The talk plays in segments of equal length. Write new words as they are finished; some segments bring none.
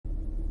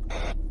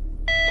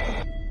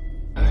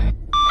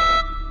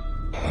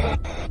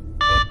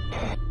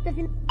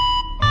because you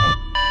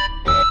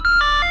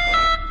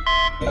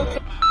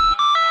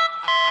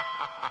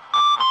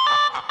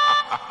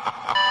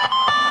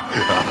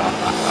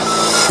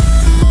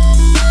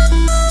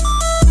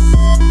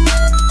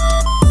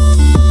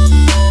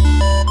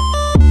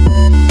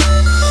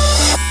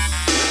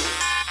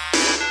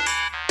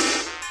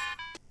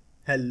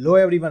hello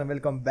everyone,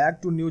 welcome back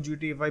to new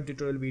GTA 5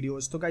 tutorial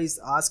videos. तो guys,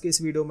 आज के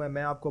इस वीडियो में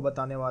मैं आपको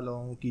बताने वाला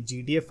हूं कि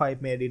GTA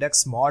 5 में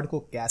रिडक्स मॉड को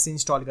कैसे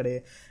इंस्टॉल करें।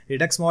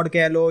 रिडक्स मॉड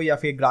कह लो या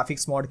फिर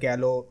ग्राफिक्स मॉड कह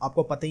लो,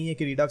 आपको पता ही है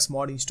कि रिडक्स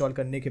मॉड इंस्टॉल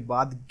करने के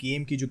बाद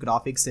गेम की जो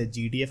ग्राफिक्स है,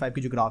 GTA 5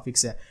 की जो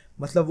ग्राफिक्स है,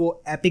 मतलब वो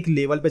एपिक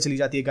लेवल पे चली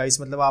जाती है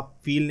गाइस। मतलब आप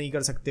फील नहीं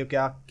कर सकते हो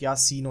क्या क्या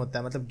सीन होता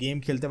है। मतलब गेम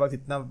खेलते वक्त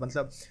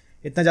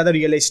इतना ज़्यादा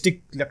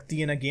रियलिस्टिक लगती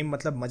है ना गेम,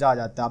 मतलब मज़ा आ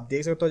जाता है। आप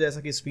देख सकते हो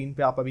जैसा कि स्क्रीन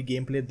पे आप अभी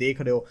गेम प्ले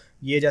देख रहे हो,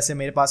 ये जैसे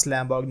मेरे पास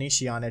लैम्बोर्गिनी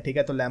शियान है, ठीक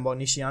है। तो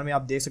लैम्बोर्गिनी शियान में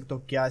आप देख सकते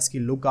हो क्या इसकी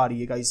लुक आ रही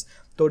है गाइस।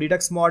 तो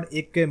रिडक्स मॉड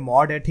एक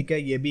मॉड है, ठीक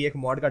है, ये भी एक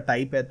मॉड का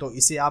टाइप है। तो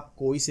इसे आप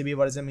कोई से भी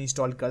वर्जन में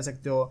इंस्टॉल कर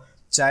सकते हो,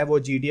 चाहे वो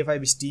GTA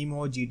 5 स्टीम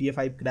हो, GTA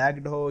 5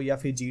 क्रैक्ड हो या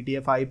फिर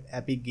GTA 5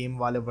 एपिक गेम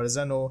वाले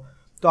वर्जन हो।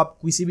 तो आप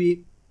किसी भी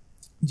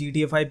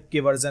GTA 5 के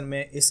वर्जन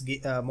में इस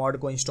मॉड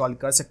को इंस्टॉल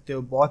कर सकते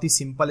हो। बहुत ही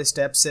सिंपल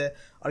स्टेप्स है।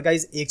 और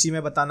गाइज, एक चीज़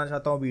मैं बताना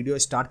चाहता हूँ वीडियो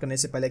स्टार्ट करने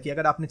से पहले कि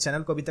अगर आपने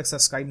चैनल को अभी तक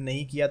सब्सक्राइब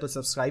नहीं किया तो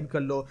सब्सक्राइब कर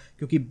लो,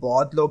 क्योंकि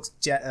बहुत लोग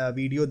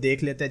वीडियो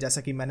देख लेते हैं।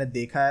 जैसा कि मैंने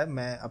देखा है,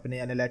 मैं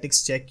अपने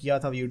एनालिटिक्स चेक किया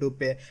था यूट्यूब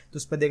पे, तो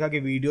उस पर देखा कि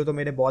वीडियो तो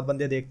मेरे बहुत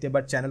बंदे देखते हैं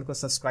बट चैनल को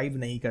सब्सक्राइब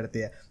नहीं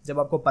करते हैं। जब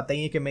आपको पता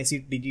ही है कि मैं इसी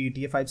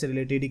GTA 5 से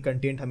रिलेटेड ही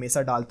कंटेंट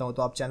हमेशा डालता हूँ,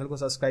 तो आप चैनल को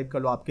सब्सक्राइब कर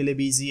लो, आपके लिए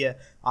भी ईजी है,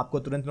 आपको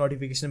तुरंत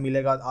नोटिफिकेशन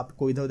मिलेगा,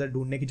 आपको इधर उधर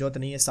ढूंढने की जरूरत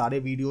नहीं है। सारे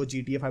वीडियो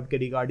GTA 5 के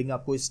रिगार्डिंग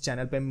आपको इस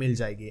चैनल पर मिल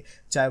जाएगी,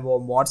 चाहे वो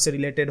मॉड से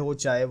रिलेटेड हो,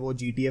 चाहे वो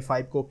GTA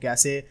 5 को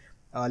कैसे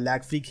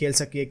लैग फ्री खेल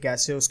सके,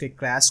 कैसे उसके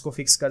क्रैश को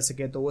फिक्स कर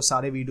सके, तो वो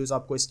सारे वीडियोस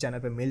आपको इस चैनल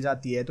पे मिल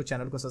जाती है। तो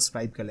चैनल को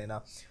सब्सक्राइब कर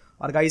लेना।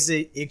 और गाइस,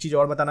 एक चीज़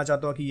और बताना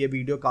चाहता हूँ कि ये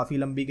वीडियो काफ़ी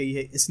लंबी गई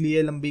है।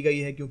 इसलिए लंबी गई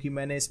है क्योंकि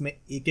मैंने इसमें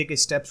एक एक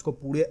स्टेप्स को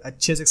पूरे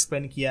अच्छे से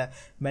एक्सप्लेन किया है।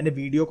 मैंने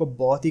वीडियो को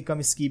बहुत ही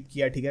कम स्किप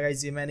किया है, ठीक है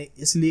गाइस। ये मैंने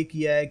इसलिए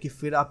किया है कि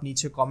फिर आप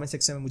नीचे कमेंट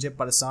सेक्शन में मुझे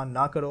परेशान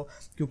ना करो,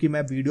 क्योंकि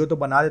मैं वीडियो तो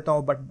बना देता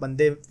हूँ बट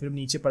बंदे फिर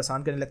नीचे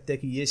परेशान करने लगते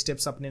हैं कि ये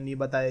स्टेप्स आपने नहीं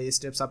बताया, ये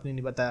स्टेप्स आपने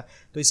नहीं बताया।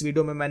 तो इस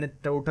वीडियो में मैंने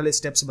टोटल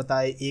स्टेप्स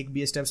बताए, एक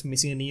भी स्टेप्स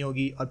मिसिंग नहीं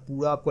होगी, और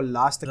पूरा आपको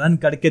लास्ट रन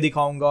करके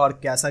दिखाऊंगा और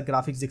कैसा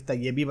ग्राफिक्स दिखता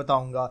है ये भी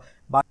बताऊंगा।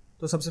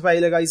 तो सबसे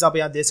पहले गाइस, आप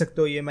यहाँ देख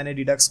सकते हो ये मैंने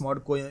रिडक्स मॉड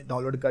को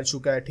डाउनलोड कर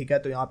चुका है, ठीक है।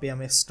 तो यहाँ पे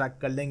हम एक्सट्रैक्ट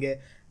कर लेंगे।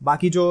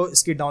 बाकी जो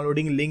इसकी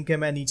डाउनलोडिंग लिंक है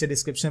मैं नीचे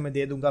डिस्क्रिप्शन में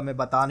दे दूंगा। मैं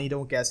बता नहीं रहा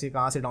हूँ कैसे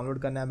कहाँ से डाउनलोड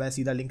करना है, मैं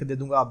सीधा लिंक दे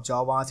दूंगा, आप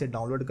जाओ वहाँ से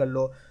डाउनलोड कर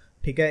लो,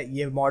 ठीक है।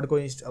 ये मॉड को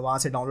वहाँ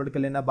से डाउनलोड कर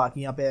लेना।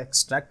 बाकी यहाँ पे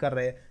एक्सट्रैक्ट कर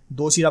रहे हैं,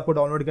 दो चीज़ आपको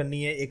डाउनलोड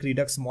करनी है, एक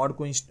रिडक्स मॉड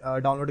को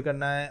डाउनलोड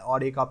करना है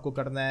और एक आपको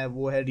करना है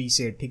वो है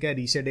रीसेट, ठीक है।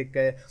 रीसेट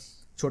एक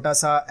छोटा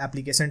सा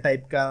एप्लीकेशन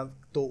टाइप का,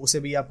 तो उसे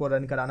भी आपको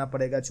रन कराना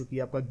पड़ेगा, चूँकि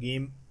आपका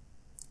गेम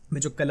में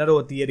जो कलर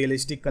होती है,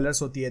 रियलिस्टिक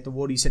कलर्स होती है, तो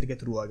वो रीसेट के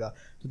थ्रू आएगा।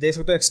 तो देख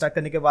सकते हो एक्सट्रैक्ट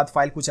करने के बाद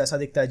फाइल कुछ ऐसा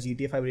दिखता है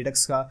GTA 5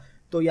 रिडक्स का।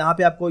 तो यहाँ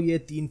पे आपको ये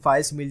 3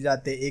 फाइल्स मिल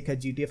जाते हैं, एक है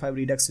GTA 5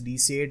 रिडक्स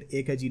रीसेट,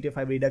 एक है GTA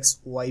 5 रिडक्स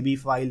OIB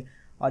फाइल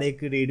और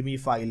एक रेडमी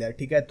फाइल है,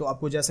 ठीक है। तो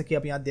आपको जैसा कि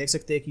आप यहाँ देख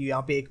सकते हैं कि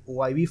यहाँ पे एक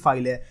OIB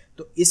फाइल है,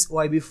 तो इस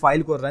OIB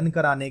फाइल को रन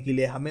कराने के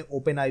लिए हमें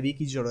OpenIV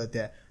की ज़रूरत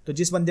है। तो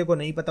जिस बंदे को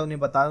नहीं पता उन्हें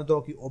बता दूँ तो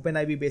कि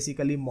OpenIV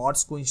बेसिकली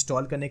मॉड्स को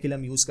इंस्टॉल करने के लिए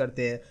हम यूज़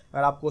करते हैं।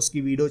 अगर आपको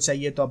उसकी वीडियो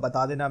चाहिए तो आप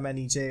बता देना, मैं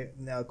नीचे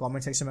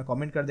कमेंट सेक्शन में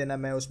कमेंट कर देना,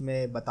 मैं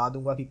उसमें बता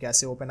दूंगा कि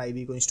कैसे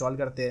OpenIV को इंस्टॉल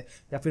करते हैं,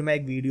 या फिर मैं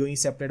एक वीडियो ही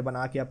सेपरेट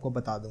बना के आपको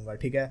बता दूंगा,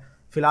 ठीक है।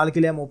 फिलहाल के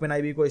लिए हम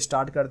OpenIV को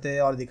स्टार्ट करते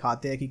हैं और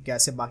दिखाते हैं कि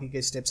कैसे बाकी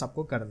के स्टेप्स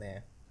आपको करने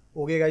हैं।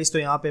 ओके गाइस, तो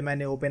यहाँ पे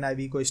मैंने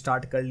OpenIV को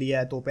स्टार्ट कर लिया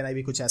है। तो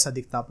OpenIV कुछ ऐसा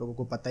दिखता है, आप लोगों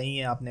को पता ही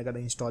है, आपने अगर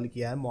इंस्टॉल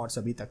किया है मॉड्स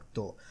अभी तक।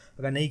 तो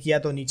अगर नहीं किया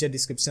तो नीचे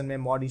डिस्क्रिप्शन में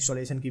मॉड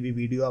इंस्टॉलेशन की भी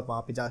वीडियो आप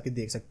वहाँ पे जाके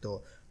देख सकते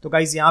हो। तो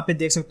गाइस, यहाँ पे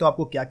देख सकते हो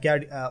आपको क्या क्या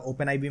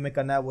OpenIV में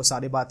करना है, वो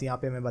सारी बात यहाँ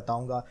पे मैं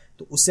बताऊंगा।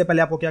 तो उससे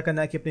पहले आपको क्या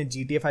करना है कि अपने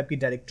GTA 5 की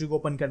डायरेक्टरी को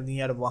ओपन करनी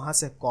है और वहाँ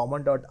से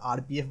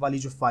common.rpf वाली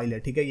जो फाइल है,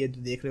 ठीक है, ये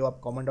देख रहे हो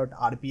आप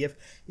common.rpf,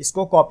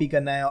 इसको कॉपी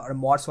करना है और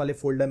मॉड्स वाले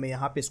फोल्डर में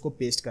यहाँ पे इसको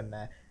पेस्ट करना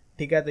है,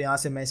 ठीक है। तो यहाँ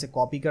से मैं इसे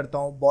कॉपी करता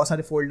हूँ। बहुत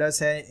सारे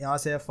फोल्डर्स हैं, यहाँ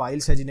से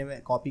फाइल्स है जिन्हें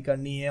मैं कॉपी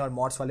करनी है और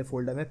मॉड्स वाले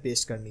फोल्डर में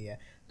पेस्ट करनी है।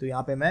 तो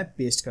यहाँ पे मैं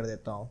पेस्ट कर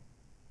देता हूँ।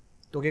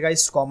 तो क्या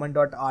गाइस,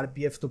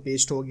 common.rpf तो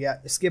पेस्ट हो गया।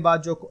 इसके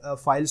बाद जो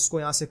फाइल्स को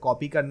यहाँ से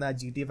कॉपी करना है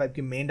GTA 5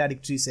 की मेन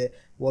डायरेक्टरी से,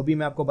 वो भी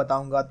मैं आपको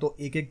बताऊंगा। तो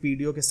एक एक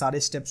वीडियो के सारे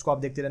स्टेप्स को आप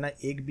देखते रहना,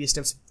 एक भी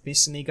स्टेप्स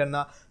मिस नहीं करना।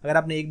 अगर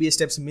आपने एक भी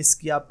स्टेप्स मिस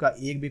किया, आपका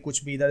एक भी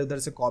कुछ भी इधर उधर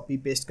से कॉपी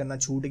पेस्ट करना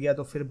छूट गया,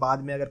 तो फिर बाद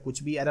में अगर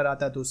कुछ भी एरर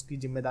आता है तो उसकी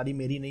जिम्मेदारी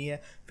मेरी नहीं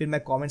है, फिर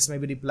मैं कॉमेंट्स में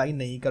भी रिप्लाई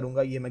नहीं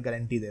करूँगा, ये मैं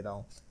गारंटी दे रहा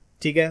हूँ,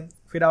 ठीक है।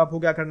 फिर आपको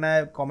क्या करना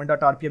है,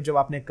 common.rpf जब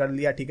आपने कर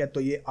लिया, ठीक है, तो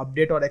ये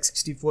अपडेट और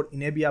x64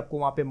 इन्हें भी आपको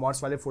वहाँ पे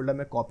मॉड्स वाले फोल्डर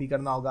में कॉपी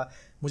करना होगा।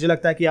 मुझे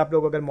लगता है कि आप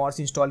लोग अगर मॉड्स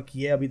इंस्टॉल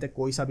किए अभी तक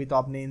कोई सा भी, तो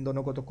आपने इन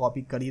दोनों को तो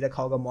कॉपी कर ही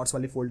रखा होगा मॉड्स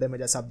वाले फोल्डर में।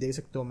 जैसा आप देख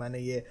सकते हो मैंने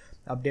ये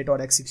अपडेट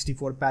और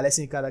x64 पहले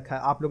से ही कर रखा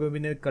है, आप लोगों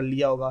ने कर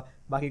लिया होगा।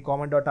 बाकी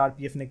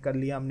common.rpf ने कर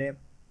लिया हमने।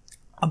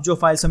 अब जो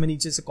फाइल्स हमें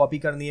नीचे से कॉपी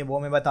करनी है वो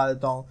मैं बता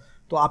देता हूँ।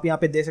 तो आप यहाँ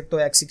पे देख सकते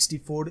हो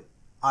x64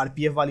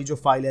 RPF वाली जो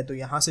फाइल है, तो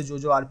यहाँ से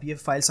जो RPF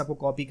फाइल्स आपको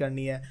कॉपी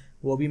करनी है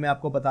वो भी मैं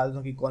आपको बता देता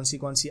हूँ कि कौन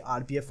सी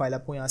RPF फाइल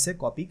आपको यहाँ से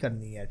कॉपी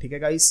करनी है। ठीक है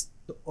गाइस,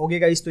 तो ओके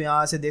गाइस, तो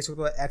यहाँ से देख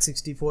सकते हो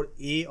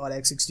x64A और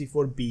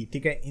x64B,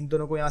 ठीक है, इन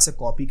दोनों को यहाँ से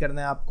कॉपी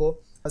करना है आपको,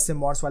 से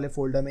मॉड्स वाले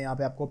फोल्डर में यहाँ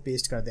पे आपको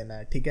पेस्ट कर देना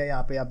है। ठीक है,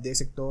 यहाँ पे आप देख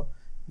सकते हो,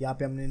 यहाँ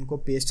पे हमने इनको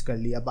पेस्ट कर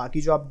लिया।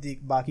 बाकी जो आप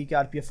बाकी के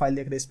RPF फाइल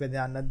देख रहे हैं इस पर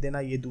ध्यान न देना,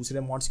 ये दूसरे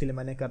मॉड्स के लिए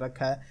मैंने कर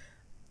रखा है।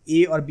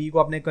 A और B को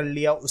आपने कर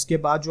लिया, उसके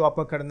बाद जो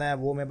आपको करना है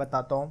वो मैं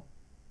बताता हूँ।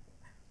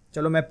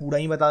 चलो मैं पूरा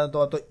ही बता देता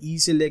हूँ। तो E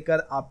से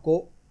लेकर आपको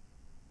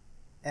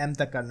M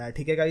तक करना है।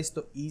 ठीक है गाइस,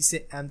 तो E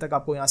से M तक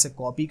आपको यहाँ से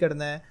कॉपी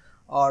करना है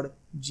और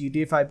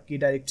GTA 5 की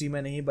डायरेक्टरी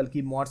में नहीं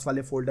बल्कि मॉड्स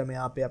वाले फोल्डर में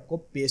यहाँ पे आपको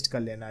पेस्ट कर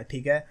लेना है।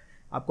 ठीक है,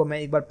 आपको मैं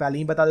एक बार पहले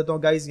ही बता देता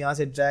हूँ गाइस, यहाँ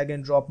से ड्रैग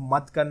एंड ड्रॉप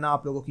मत करना।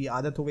 आप लोगों की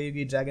आदत हो गई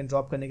होगी ड्रैग एंड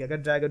ड्रॉप करने की। अगर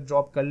ड्रैग एंड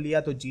ड्रॉप कर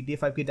लिया तो GTA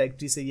 5 की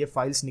डायरेक्टरी से ये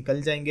फाइल्स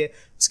निकल जाएंगे,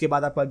 उसके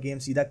बाद आपका गेम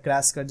सीधा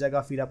क्रैश कर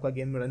जाएगा, फिर आपका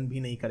गेम रन भी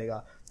नहीं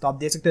करेगा। तो आप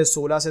देख सकते हैं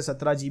 16 से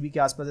 17 GB के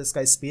आसपास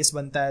इसका स्पेस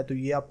बनता है, तो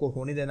ये आपको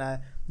होने देना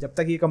है। जब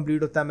तक ये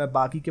कंप्लीट होता है मैं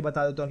बाकी के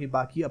बता देता हूँ कि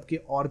बाकी आपके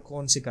और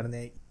कौन से करने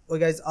हैं। और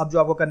गाइस अब जो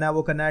आपको करना है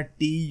वो करना है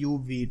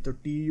TUV। तो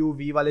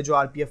TUV वाले जो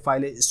RPF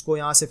फाइल है इसको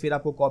यहाँ से फिर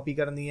आपको कॉपी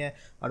करनी है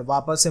और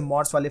वापस से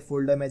मॉड्स वाले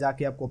फोल्डर में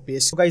जाके आपको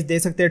पेस्ट। तो गाइस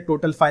देख सकते हैं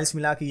टोटल फाइल्स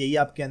मिला के यही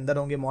आपके अंदर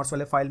होंगे मॉड्स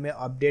वाले फाइल में।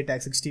 अपडेट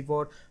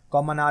x64,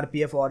 कॉमन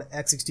RPF और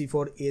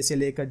x64A से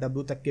लेकर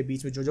W तक के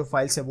बीच में जो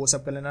फाइल्स है वो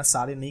सब कर लेना।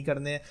 सारे नहीं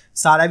करने,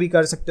 सारा भी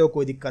कर सकते हो,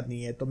 कोई दिक्कत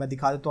नहीं है। तो मैं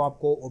दिखा देता हूँ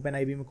आपको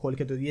OpenIV में खोल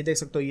के। तो ये देख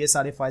सकते हो, ये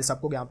सारे फाइल्स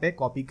आपको यहाँ पे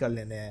कॉपी कर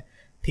लेने हैं।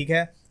 ठीक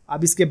है,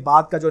 अब इसके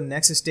बाद का जो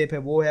नेक्स्ट स्टेप है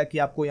वो है कि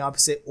आपको यहाँ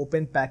से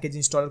ओपन पैकेज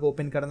इंस्टॉलर को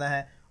ओपन करना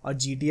है और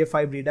GTA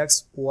 5 Redux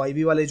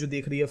OIV वाले जो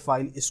देख रही है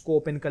फाइल इसको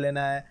ओपन कर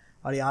लेना है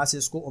और यहाँ से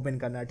इसको ओपन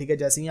करना है। ठीक है,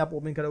 जैसे ही आप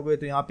ओपन करोगे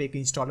तो यहाँ पे एक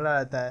इंस्टॉलर आ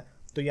जाता है,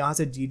 तो यहाँ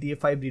से GTA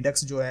 5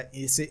 Redux जो है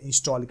इसे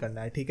इंस्टॉल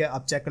करना है। ठीक है,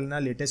 अब चेक कर लेना,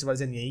 लेटेस्ट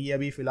वर्जन यही है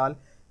अभी फिलहाल।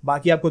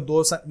 बाकी आपको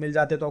दो मिल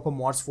जाते हैं, तो आपको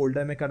मॉड्स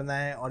फोल्डर में करना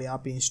है और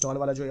यहाँ पे इंस्टॉल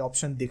वाला जो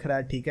ऑप्शन दिख रहा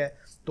है, ठीक है,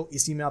 तो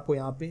इसी में आपको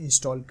यहाँ पे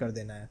इंस्टॉल कर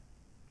देना है।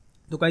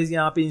 तो गाइस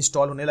यहाँ पे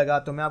इंस्टॉल होने लगा।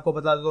 तो मैं आपको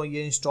बता देता हूँ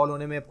ये इंस्टॉल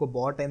होने में आपको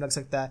बहुत टाइम लग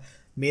सकता है।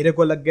 मेरे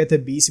को लग गए थे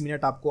 20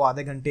 मिनट, आपको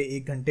आधे घंटे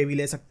 1 घंटे भी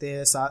ले सकते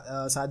हैं।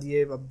 साथ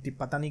ये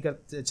पता नहीं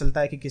चलता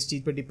है कि किस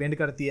चीज़ पे डिपेंड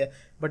करती है,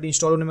 बट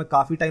इंस्टॉल होने में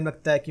काफ़ी टाइम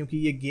लगता है क्योंकि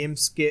ये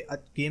गेम्स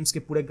के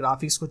पूरे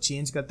ग्राफिक्स को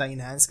चेंज करता है,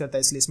 इन्हांस करता है,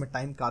 इसलिए इसमें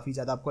टाइम काफ़ी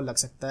ज़्यादा आपको लग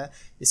सकता है।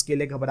 इसके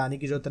लिए घबराने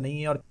की जरूरत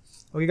नहीं है। और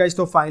ओके गाइस,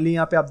 तो फाइनली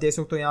यहाँ पे आप देख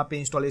सकते हो यहाँ पे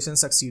इंस्टॉलेशन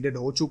सक्सीडेड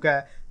हो चुका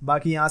है।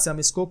 बाकी यहाँ से हम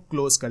इसको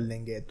क्लोज कर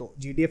लेंगे। तो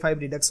GTA 5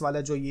 Redux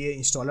वाला जो ये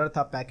इंस्टॉलर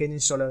था, पैकेज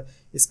इंस्टॉलर,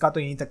 इसका तो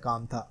यहीं तक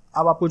काम था।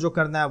 अब आपको जो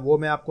करना है वो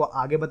मैं आपको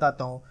आगे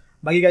बताता हूँ।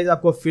 बाकी गाइस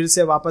आपको फिर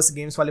से वापस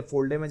गेम्स वाले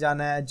फोल्डर में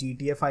जाना है,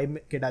 GTA 5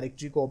 के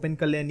डायरेक्टरी को ओपन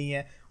कर लेनी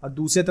है और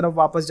दूसरी तरफ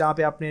वापस जहाँ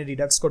पे आपने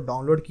Redux को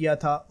डाउनलोड किया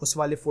था उस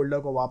वाले फोल्डर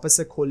को वापस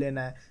से खोल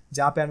लेना है,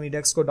 जहाँ पे हम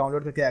Redux को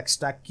डाउनलोड करके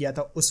एक्सट्रैक्ट किया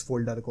था उस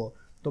फोल्डर को।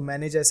 तो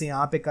मैंने जैसे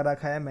यहाँ पे कर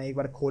रखा है, मैं एक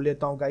बार खोल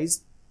लेता हूँ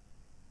गाइस।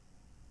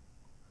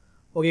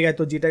 ओके गाइस,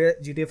 तो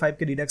GTA 5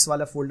 के Redux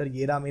वाला फोल्डर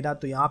ये रहा मेरा।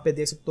 तो यहाँ पे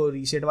देख सकते हो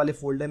रीसेट वाले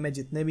फोल्डर में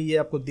जितने भी ये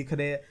आपको दिख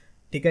रहे हैं,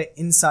 ठीक है,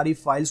 इन सारी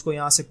फाइल्स को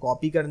यहाँ से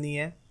कॉपी करनी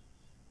है।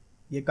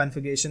 ये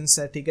कॉन्फ़िगरेशंस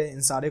है, ठीक है,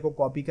 इन सारे को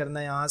कॉपी करना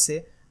है यहाँ से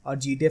और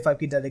GTA 5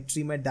 की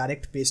डायरेक्टरी में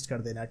डायरेक्ट पेस्ट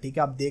कर देना है। ठीक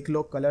है, आप देख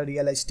लो, कलर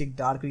रियलिस्टिक,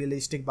 डार्क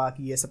रियलिस्टिक,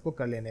 बाकी ये सबको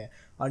कर लेने हैं।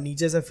 और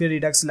नीचे से फिर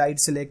Redux लाइट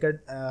से लेकर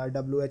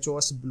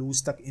WHOS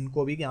ब्लूज तक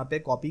इनको भी यहाँ पे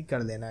कॉपी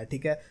कर लेना है।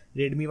 ठीक है,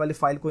 रेडमी वाली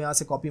फाइल को यहाँ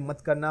से कॉपी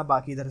मत करना,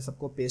 बाकी इधर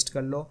सबको पेस्ट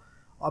कर लो।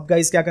 अब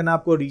गाइस क्या करना है,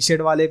 आपको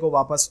रीशेड वाले को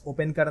वापस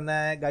ओपन करना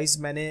है। गाइस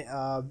मैंने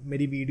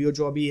मेरी वीडियो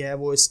जो अभी है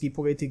वो स्किप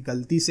हो गई थी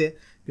गलती से,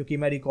 क्योंकि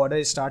मैं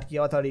रिकॉर्डर स्टार्ट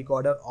किया था,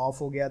 रिकॉर्डर ऑफ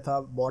हो गया था,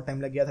 बहुत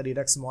टाइम लग गया था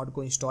Redux मॉड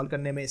को इंस्टॉल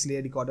करने में,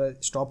 इसलिए रिकॉर्डर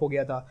स्टॉप हो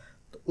गया था।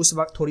 तो उस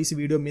वक्त थोड़ी सी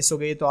वीडियो मिस हो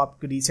गई। तो आप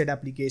रीसेट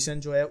एप्लीकेशन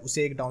जो है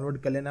उसे एक डाउनलोड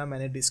कर लेना,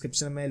 मैंने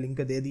डिस्क्रिप्शन में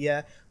लिंक दे दिया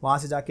है, वहाँ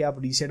से जाके आप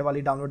रीसेट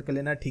वाली डाउनलोड कर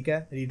लेना। ठीक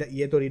है,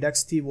 ये तो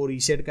Redux थी, वो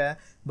रीसेट का है।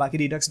 बाकी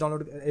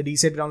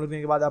रीसेट डाउनलोड करने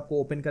के बाद आपको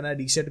ओपन करना है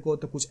रीसेट को,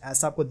 तो कुछ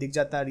ऐसा आपको दिख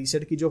जाता है।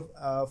 रीसेट की जो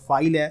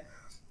फाइल है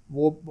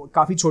वो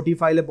काफ़ी छोटी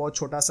फाइल है, बहुत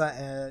छोटा सा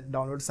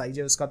डाउनलोड साइज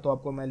है उसका, तो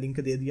आपको मैं लिंक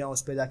दे दिया,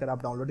 उस पर जाकर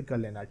आप डाउनलोड कर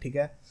लेना। ठीक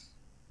है,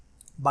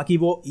 बाकी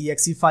वो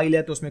exe फाइल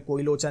है तो उसमें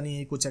कोई लोचा नहीं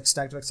है, कुछ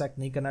एक्सट्रैक्ट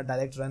नहीं करना,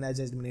 डायरेक्ट रन एज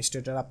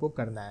एडमिनिस्ट्रेटर आपको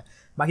करना है।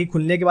 बाकी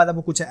खुलने के बाद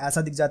आपको कुछ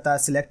ऐसा दिख जाता है,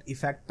 select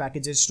effect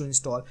packages to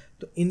install.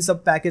 तो इन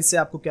सब पैकेज से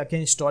आपको क्या क्या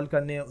इंस्टॉल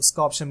करने हैं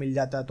उसका ऑप्शन मिल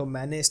जाता है। तो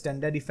मैंने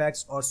स्टैंडर्ड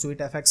इफेक्ट्स और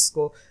स्वीट इफेक्ट्स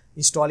को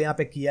इंस्टॉल यहाँ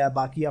पे किया है।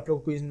 बाकी आप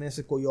लोगों को इनमें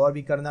से कोई और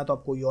भी करना है तो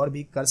आप कोई और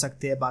भी कर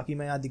सकते हैं। बाकी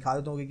मैं यहाँ दिखा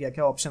देता हूँ कि क्या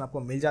क्या ऑप्शन आपको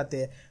मिल जाते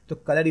हैं। तो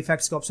कलर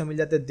इफेक्ट्स के ऑप्शन मिल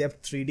जाते हैं,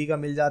 डेप्थ 3D का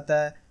मिल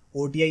जाता है,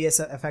 OTI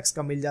FX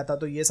का मिल जाता है।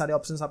 तो ये सारे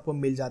ऑप्शंस आपको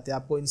मिल जाते हैं।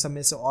 आपको इन सब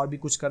में से और भी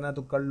कुछ करना है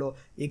तो कर लो।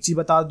 एक चीज़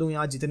बता दूं,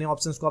 यहाँ जितने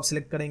ऑप्शंस को आप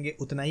सिलेक्ट करेंगे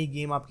उतना ही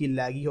गेम आपकी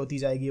लैगी होती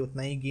जाएगी,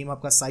 उतना ही गेम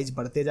आपका साइज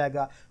बढ़ते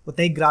जाएगा,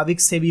 उतना ही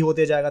ग्राफिक्स से भी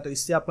होते जाएगा। तो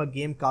इससे आपका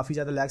गेम काफ़ी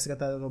ज़्यादा लैग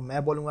करता है। तो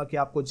मैं बोलूँगा कि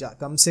आपको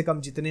कम से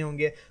कम जितने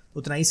होंगे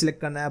उतना ही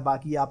सिलेक्ट करना है।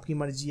 बाकी आपकी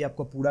मर्जी है,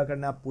 आपको पूरा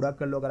करना है, आप पूरा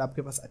कर लो। अगर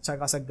आपके पास अच्छा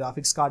खासा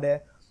ग्राफिक्स कार्ड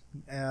है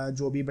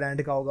जो भी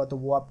ब्रांड का होगा तो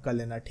वो आप कर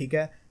लेना। ठीक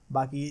है,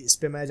 बाकी इस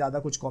पर मैं ज़्यादा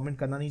कुछ कमेंट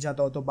करना नहीं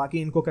चाहता हूँ। तो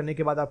बाकी इनको करने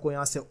के बाद आपको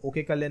यहाँ से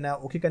ओके कर लेना है।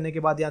 ओके करने के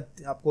बाद यहाँ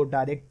आपको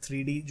डायरेक्ट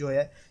 3D जो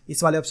है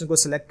इस वाले ऑप्शन को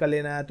सिलेक्ट कर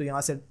लेना है। तो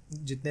यहाँ से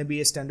जितने भी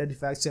ये स्टैंडर्ड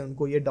इफेक्ट्स हैं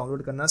उनको ये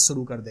डाउनलोड करना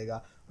शुरू कर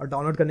देगा और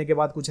डाउनलोड करने के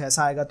बाद कुछ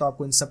ऐसा आएगा तो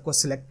आपको इन सबको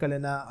सिलेक्ट कर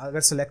लेना है।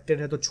 अगर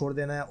सिलेक्टेड है तो छोड़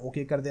देना है,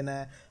 ओके कर देना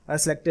है। अगर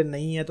सिलेक्टेड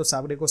नहीं है तो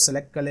सारे को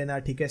सिलेक्ट कर लेना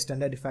है, ठीक है,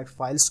 स्टैंडर्ड इफेक्ट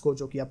फाइल्स को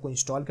जो कि आपको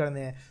इंस्टॉल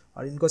करने हैं।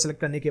 और इनको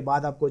सेलेक्ट करने के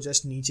बाद आपको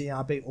जस्ट नीचे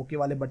यहाँ पे ओके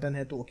वाले बटन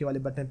है तो ओके वाले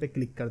बटन पे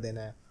क्लिक कर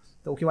देना है।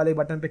 तो ओके वाले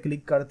बटन पे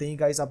क्लिक करते ही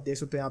गाइस आप देख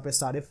सकते हो यहाँ पे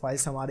सारे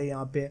फाइल्स हमारे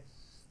यहाँ पे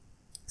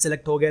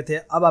सेलेक्ट हो गए थे।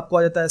 अब आपको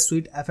आ जाता है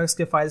स्वीट एफएक्स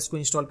के फाइल्स को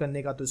इंस्टॉल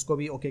करने का, तो इसको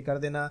भी ओके कर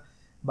देना।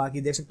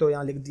 बाकी देख सकते हो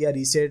यहाँ लिख दिया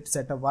रीसेट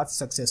सेटअप वाज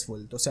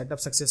सक्सेसफुल, तो सेटअप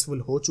सक्सेसफुल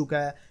हो चुका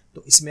है,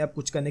 तो इसमें अब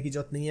कुछ करने की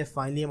जरूरत नहीं है।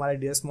 फाइनली हमारा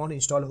रेडक्स मॉड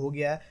इंस्टॉल हो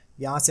गया है।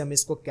 यहाँ से हम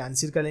इसको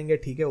कैंसिल करेंगे,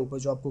 ठीक है, ऊपर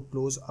जो आपको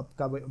क्लोज अप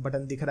का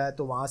बटन दिख रहा है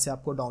तो वहाँ से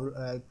आपको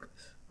डाउनलोड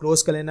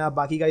क्लोज कर लेना।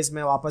 बाकी गाइस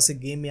मैं वापस से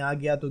गेम में आ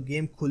गया, तो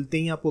गेम खुलते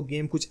ही आपको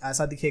गेम कुछ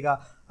ऐसा दिखेगा।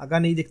 अगर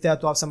नहीं दिखता है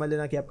तो आप समझ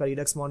लेना कि आपका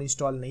रेडक्स मॉड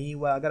इंस्टॉल नहीं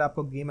हुआ। अगर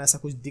आपको गेम ऐसा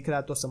कुछ दिख रहा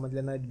है तो समझ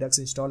लेना रेडक्स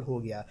इंस्टॉल हो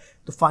गया।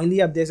 तो फाइनली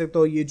आप देख सकते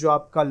हो ये जो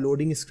आपका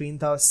लोडिंग स्क्रीन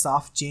था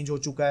साफ चेंज हो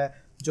चुका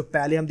है। जो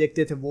पहले हम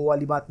देखते थे वो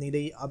वाली बात नहीं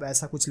रही, अब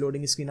ऐसा कुछ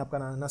लोडिंग स्क्रीन आपका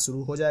आना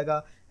शुरू हो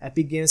जाएगा।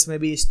 एपिक गेम्स में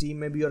भी, स्टीम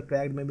में भी और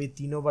क्रैक्ड में भी,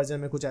 तीनों वर्जन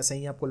में कुछ ऐसा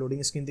ही आपको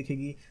लोडिंग स्क्रीन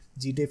दिखेगी।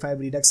 GTA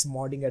 5 रेडक्स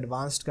मॉडिंग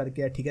एडवांस्ड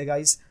करके, ठीक है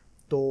गाइस।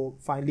 तो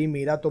फाइनली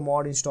मेरा तो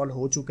मॉड इंस्टॉल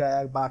हो चुका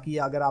है। बाकी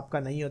अगर आपका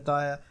नहीं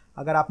होता है,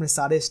 अगर आपने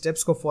सारे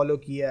स्टेप्स को फॉलो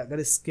किए, अगर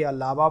इसके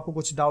अलावा आपको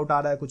कुछ डाउट आ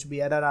रहा है, कुछ भी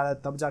एरर आ रहा है,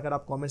 तब जाकर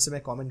आप कमेंट्स में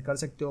कमेंट कर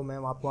सकते हो। मैं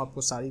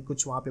आपको सारी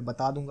कुछ वहाँ पे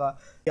बता दूंगा।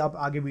 आप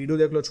आगे वीडियो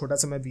देख लो, छोटा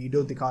सा मैं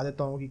वीडियो दिखा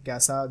देता हूँ कि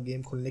कैसा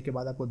गेम खुलने के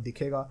बाद आपको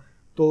दिखेगा।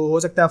 तो हो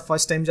सकता है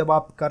फर्स्ट टाइम जब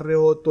आप कर रहे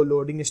हो तो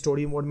लोडिंग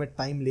स्टोरी मोड में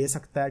टाइम ले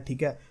सकता है,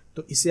 ठीक है,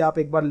 तो इसे आप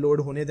एक बार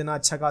लोड होने देना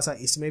अच्छा खासा।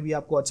 इसमें भी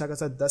आपको अच्छा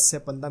खासा 10 से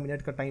 15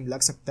 मिनट का टाइम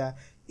लग सकता है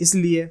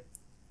इसलिए,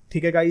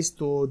 ठीक है गाइस।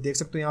 तो देख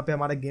सकते हो यहाँ पे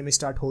हमारा गेम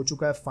स्टार्ट हो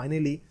चुका है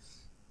फाइनली।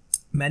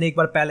 मैंने एक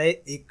बार पहले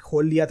एक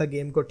खोल लिया था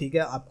गेम को, ठीक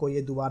है, आपको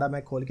ये दोबारा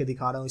मैं खोल के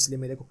दिखा रहा हूँ इसलिए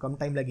मेरे को कम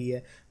टाइम लगी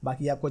है।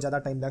 बाकी आपको ज़्यादा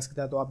टाइम लग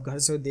सकता है, तो आप घर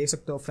से देख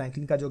सकते हो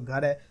फ्रैंकलिन का जो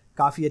घर है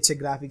काफ़ी अच्छे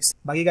ग्राफिक्स।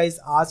 बाकी गाइस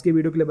आज के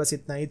वीडियो के लिए बस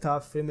इतना ही था,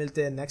 फिर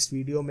मिलते हैं नेक्स्ट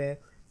वीडियो में।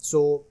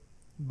 सो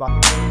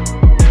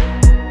बाय।